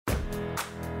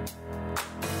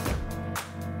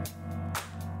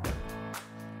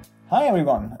Hi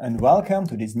everyone, and welcome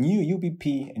to this new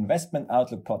UBP Investment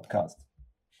Outlook podcast.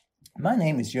 My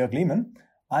name is Jörg Lehmann.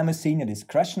 I'm a senior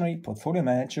discretionary portfolio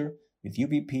manager with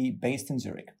UBP based in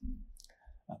Zurich.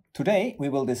 Today we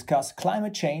will discuss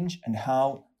climate change and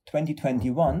how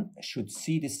 2021 should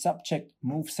see this subject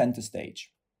move center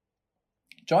stage.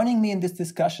 Joining me in this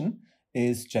discussion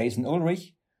is Jason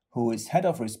Ulrich, who is Head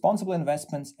of Responsible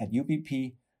Investments at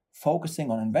UBP,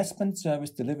 focusing on investment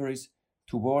service deliveries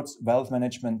towards wealth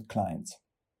management clients.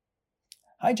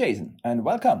 Hi Jason, and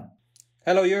welcome.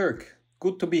 Hello Jörg,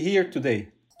 good to be here today.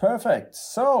 Perfect.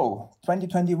 So,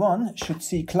 2021 should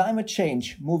see climate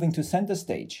change moving to center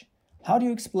stage. How do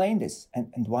you explain this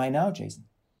and why now, Jason?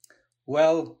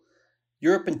 Well,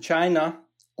 Europe and China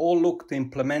all look to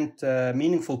implement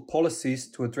meaningful policies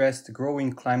to address the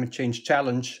growing climate change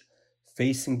challenge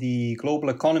facing the global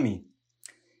economy.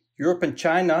 Europe and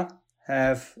China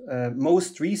have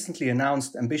most recently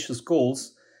announced ambitious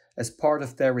goals as part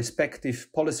of their respective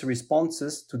policy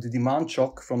responses to the demand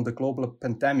shock from the global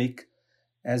pandemic,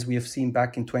 as we have seen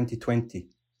back in 2020. The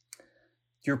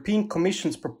European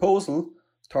Commission's proposal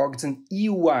targets an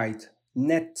EU-wide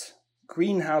net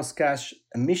greenhouse gas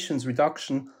emissions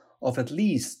reduction of at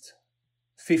least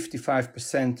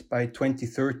 55% by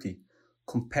 2030,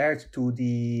 compared to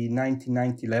the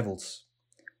 1990 levels.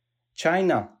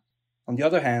 China, on the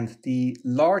other hand, the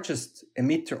largest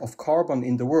emitter of carbon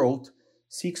in the world,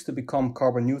 seeks to become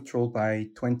carbon neutral by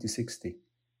 2060.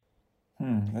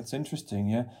 That's interesting,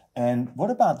 yeah. And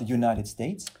what about the United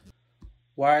States?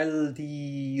 While the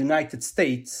United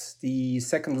States, the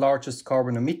second largest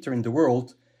carbon emitter in the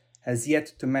world, has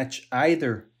yet to match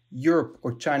either Europe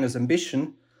or China's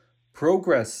ambition,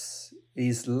 progress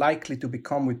is likely to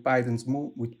become with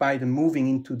Biden moving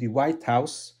into the White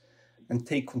House and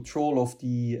take control of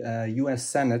the US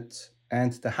Senate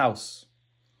and the House.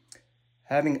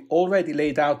 Having already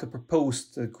laid out a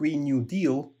proposed Green New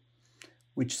Deal,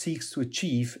 which seeks to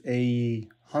achieve a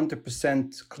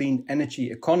 100% clean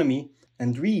energy economy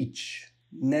and reach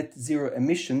net zero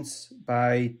emissions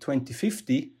by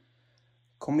 2050,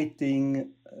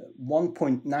 committing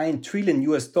 $1.9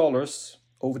 trillion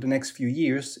over the next few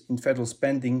years in federal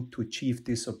spending to achieve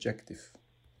this objective.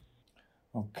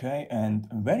 Okay, and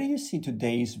where do you see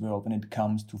today's world when it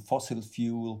comes to fossil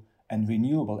fuel and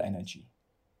renewable energy?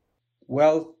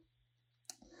 Well,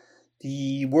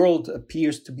 the world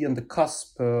appears to be on the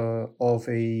cusp of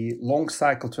a long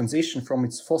cycle transition from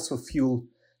its fossil fuel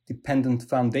dependent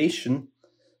foundation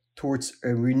towards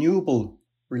a renewable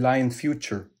reliant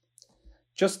future.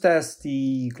 Just as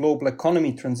the global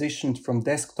economy transitioned from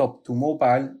desktop to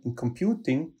mobile in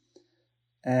computing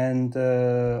and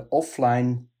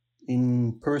offline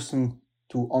in person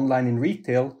to online in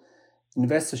retail,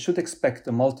 investors should expect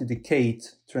a multi-decade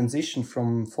transition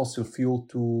from fossil fuel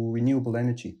to renewable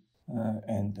energy.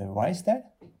 And why is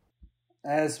that?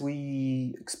 As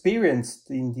we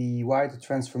experienced in the wider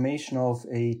transformation of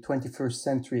a 21st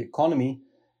century economy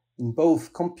in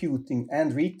both computing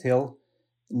and retail,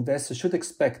 investors should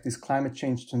expect this climate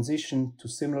change transition to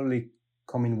similarly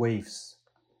come in waves.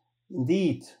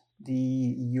 Indeed,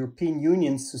 the European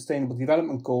Union's Sustainable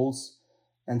Development Goals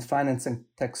and Finance and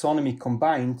Taxonomy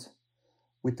combined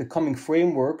with the coming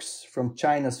frameworks from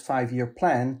China's 5-year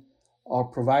plan are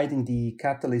providing the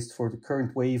catalyst for the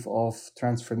current wave of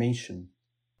transformation.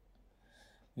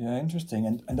 Yeah, interesting.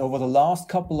 And over the last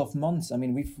couple of months,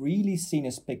 we've really seen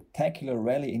a spectacular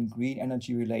rally in green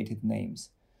energy related names.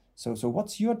 So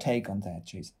what's your take on that,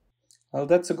 Jason? Well,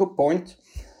 that's a good point.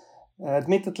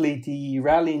 Admittedly, the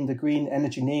rally in the green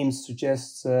energy names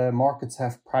suggests markets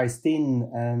have priced in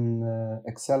an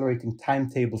accelerating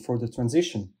timetable for the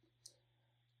transition.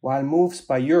 While moves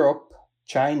by Europe,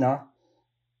 China,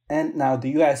 and now the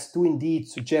US do indeed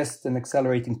suggest an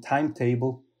accelerating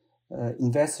timetable,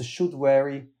 investors should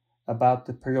worry about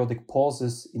the periodic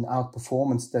pauses in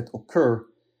outperformance that occur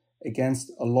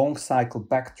against a long cycle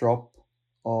backdrop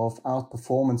of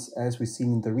outperformance as we've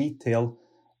seen in the retail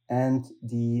and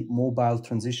the mobile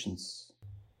transitions.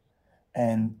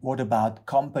 And what about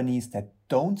companies that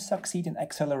don't succeed in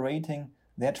accelerating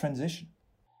their transition?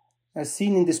 As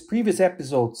seen in these previous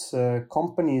episodes,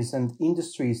 companies and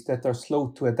industries that are slow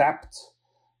to adapt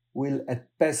will at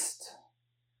best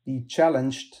be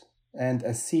challenged, and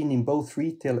as seen in both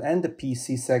retail and the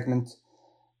PC segment,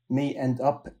 may end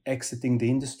up exiting the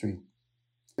industry.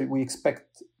 We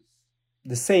expect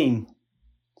the same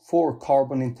for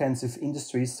carbon-intensive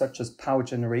industries such as power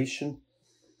generation,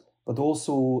 but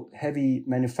also heavy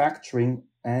manufacturing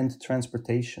and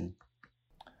transportation.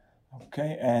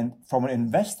 Okay, and from an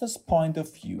investor's point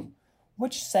of view,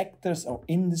 which sectors or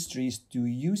industries do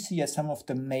you see as some of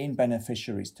the main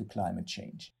beneficiaries to climate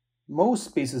change?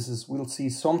 Most businesses will see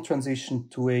some transition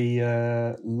to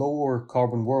a lower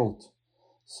carbon world.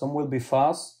 Some will be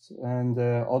fast and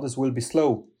others will be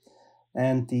slow.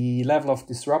 And the level of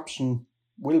disruption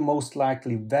will most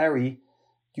likely vary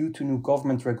due to new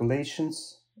government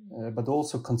regulations, but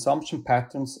also consumption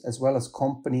patterns, as well as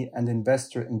company and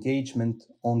investor engagement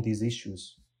on these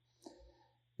issues.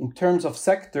 In terms of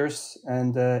sectors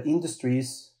and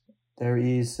industries, there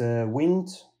is wind,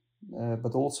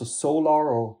 but also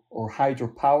solar or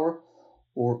hydropower,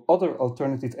 or other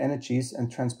alternative energies and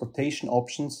transportation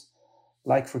options,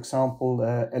 like, for example,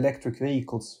 electric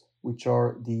vehicles, which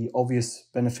are the obvious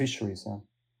beneficiaries.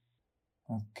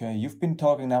 Okay, you've been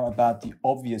talking now about the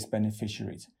obvious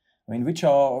beneficiaries, which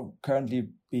are currently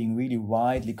being really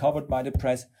widely covered by the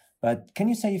press. But can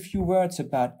you say a few words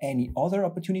about any other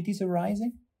opportunities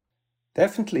arising?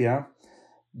 Definitely, yeah.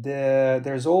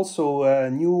 There's also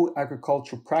new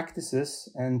agricultural practices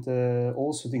and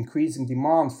also the increasing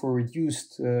demand for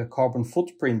reduced carbon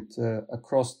footprint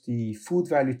across the food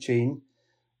value chain,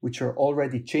 which are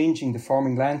already changing the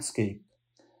farming landscape.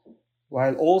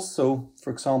 While also,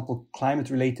 for example,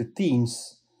 climate-related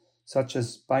themes such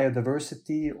as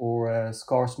biodiversity or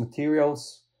scarce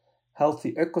materials,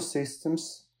 healthy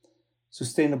ecosystems,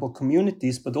 sustainable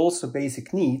communities, but also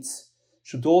basic needs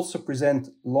should also present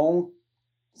long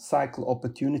cycle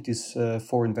opportunities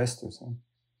for investors.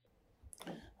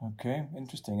 Okay,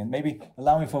 interesting. And maybe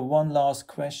allow me for one last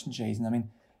question, Jason.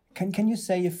 Can you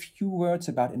say a few words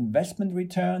about investment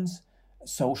returns,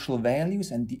 social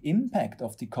values, and the impact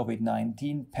of the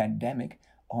COVID-19 pandemic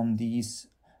on these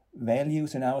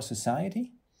values in our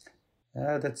society?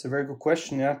 That's a very good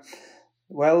question, yeah.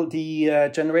 Well, the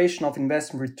generation of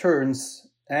investment returns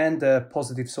and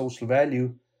positive social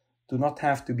value do not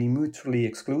have to be mutually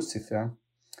exclusive, yeah.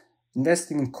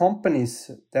 Investing in companies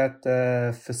that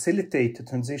facilitate the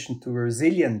transition to a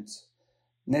resilient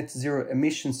net zero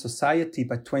emission society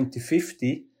by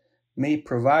 2050 may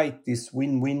provide this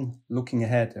win-win looking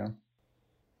ahead. Yeah.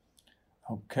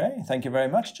 Okay, thank you very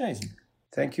much, Jason.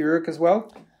 Thank you, Jörg, as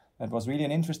well. That was really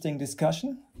an interesting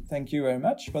discussion. Thank you very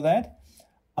much for that.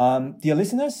 Dear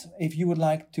listeners, if you would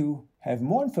like to have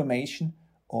more information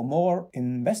or more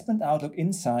investment outlook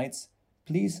insights,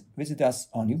 please visit us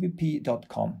on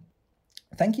ubp.com.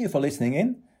 Thank you for listening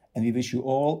in, and we wish you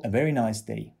all a very nice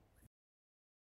day.